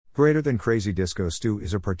Greater Than Crazy Disco Stu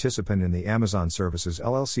is a participant in the Amazon Services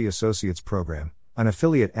LLC Associates Program, an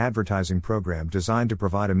affiliate advertising program designed to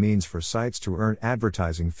provide a means for sites to earn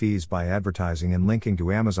advertising fees by advertising and linking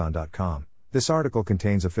to Amazon.com. This article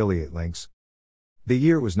contains affiliate links. The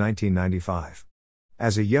year was 1995.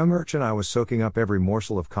 As a young urchin, I was soaking up every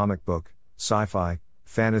morsel of comic book, sci-fi,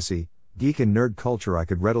 fantasy, geek and nerd culture I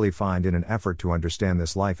could readily find in an effort to understand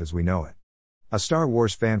this life as we know it. A Star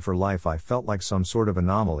Wars fan for life, I felt like some sort of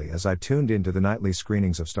anomaly as I tuned into the nightly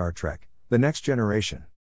screenings of Star Trek: The Next Generation.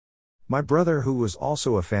 My brother, who was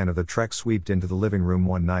also a fan of the Trek, sweeped into the living room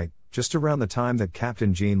one night, just around the time that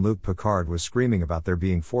Captain Jean-Luc Picard was screaming about there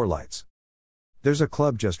being 4 lights. There's a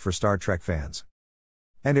club just for Star Trek fans.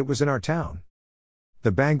 And it was in our town.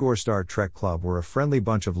 The Bangor Star Trek Club were a friendly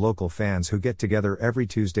bunch of local fans who get together every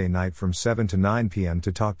Tuesday night from 7 to 9 p.m.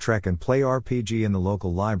 to talk Trek and play RPG in the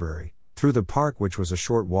local library, through the park, which was a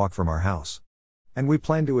short walk from our house. And we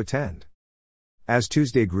planned to attend. As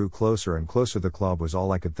Tuesday grew closer and closer, the club was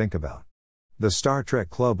all I could think about. The Star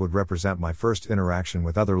Trek Club would represent my first interaction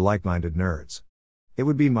with other like-minded nerds. It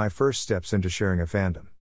would be my first steps into sharing a fandom.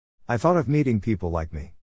 I thought of meeting people like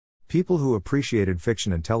me. People who appreciated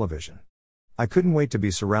fiction and television. I couldn't wait to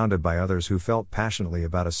be surrounded by others who felt passionately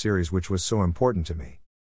about a series which was so important to me.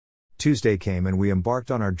 Tuesday came and we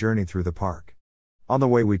embarked on our journey through the park. On the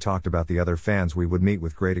way, we talked about the other fans we would meet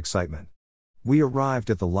with great excitement. We arrived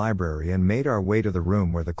at the library and made our way to the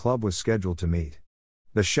room where the club was scheduled to meet.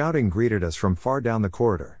 The shouting greeted us from far down the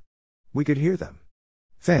corridor. We could hear them.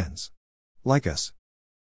 Fans. Like us.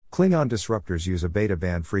 Klingon disruptors use a beta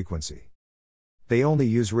band frequency. They only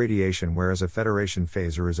use radiation, whereas a Federation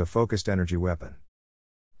phaser is a focused energy weapon.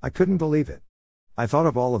 I couldn't believe it. I thought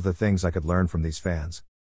of all of the things I could learn from these fans.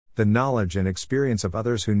 The knowledge and experience of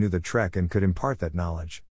others who knew the Trek and could impart that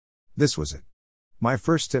knowledge. This was it. My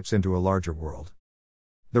first steps into a larger world.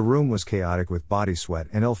 The room was chaotic with body sweat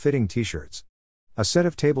and ill-fitting t-shirts. A set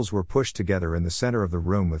of tables were pushed together in the center of the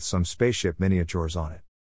room with some spaceship miniatures on it.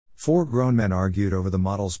 4 grown men argued over the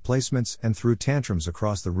models' placements and threw tantrums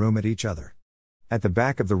across the room at each other. At the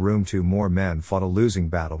back of the room, 2 more men fought a losing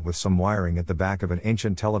battle with some wiring at the back of an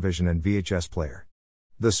ancient television and VHS player.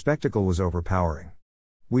 The spectacle was overpowering.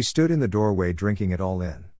 We stood in the doorway drinking it all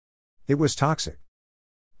in. It was toxic.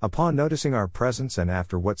 Upon noticing our presence, and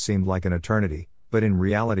after what seemed like an eternity, but in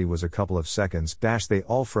reality was a couple of seconds, they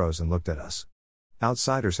all froze and looked at us.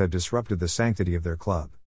 Outsiders had disrupted the sanctity of their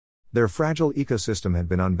club. Their fragile ecosystem had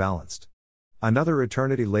been unbalanced. Another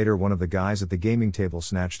eternity later, one of the guys at the gaming table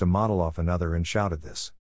snatched a model off another and shouted,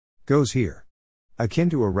 "This goes here." Akin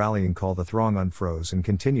to a rallying call, the throng unfroze and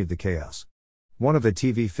continued the chaos. One of the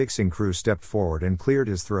TV fixing crew stepped forward and cleared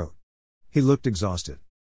his throat. He looked exhausted.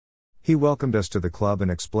 He welcomed us to the club and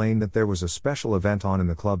explained that there was a special event on in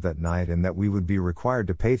the club that night and that we would be required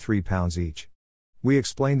to pay £3 each. We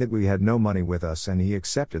explained that we had no money with us and he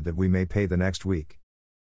accepted that we may pay the next week.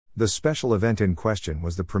 The special event in question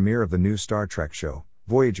was the premiere of the new Star Trek show,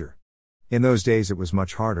 Voyager. In those days it was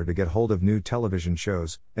much harder to get hold of new television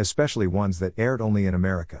shows, especially ones that aired only in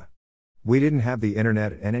America. We didn't have the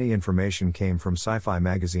internet and any information came from sci-fi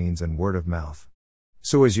magazines and word of mouth.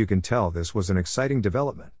 So as you can tell, this was an exciting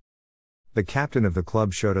development. The captain of the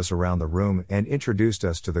club showed us around the room and introduced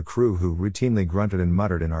us to the crew, who routinely grunted and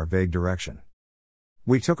muttered in our vague direction.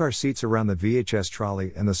 We took our seats around the VHS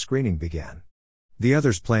trolley and the screening began. The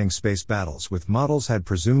others playing space battles with models had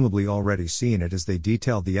presumably already seen it, as they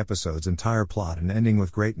detailed the episode's entire plot and ending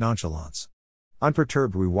with great nonchalance.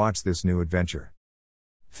 Unperturbed, we watched this new adventure.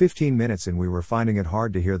 15 minutes in, we were finding it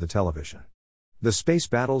hard to hear the television. The space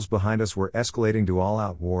battles behind us were escalating to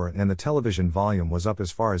all-out war, and the television volume was up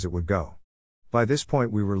as far as it would go. By this point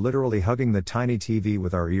we were literally hugging the tiny TV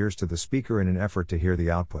with our ears to the speaker in an effort to hear the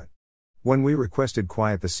output. When we requested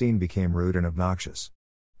quiet, the scene became rude and obnoxious.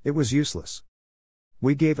 It was useless.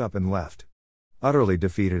 We gave up and left. Utterly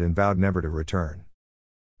defeated, and vowed never to return.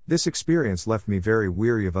 This experience left me very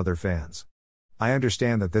weary of other fans. I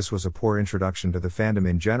understand that this was a poor introduction to the fandom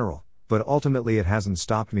in general, but ultimately it hasn't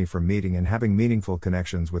stopped me from meeting and having meaningful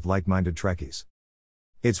connections with like-minded Trekkies.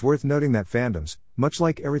 It's worth noting that fandoms, much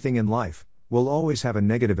like everything in life, will always have a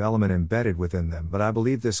negative element embedded within them, but I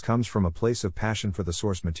believe this comes from a place of passion for the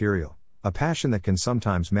source material, a passion that can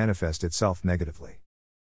sometimes manifest itself negatively.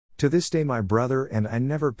 To this day, my brother and I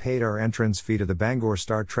never paid our entrance fee to the Bangor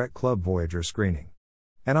Star Trek Club Voyager screening.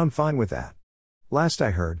 And I'm fine with that. Last I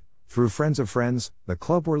heard, through friends of friends, the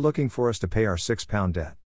club were looking for us to pay our £6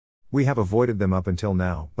 debt. We have avoided them up until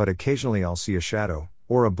now, but occasionally I'll see a shadow,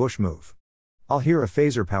 or a bush move. I'll hear a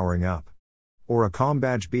phaser powering up. Or a comm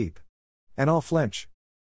badge beep. And I'll flinch.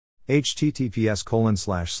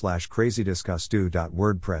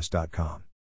 https://crazydiscussdo.wordpress.com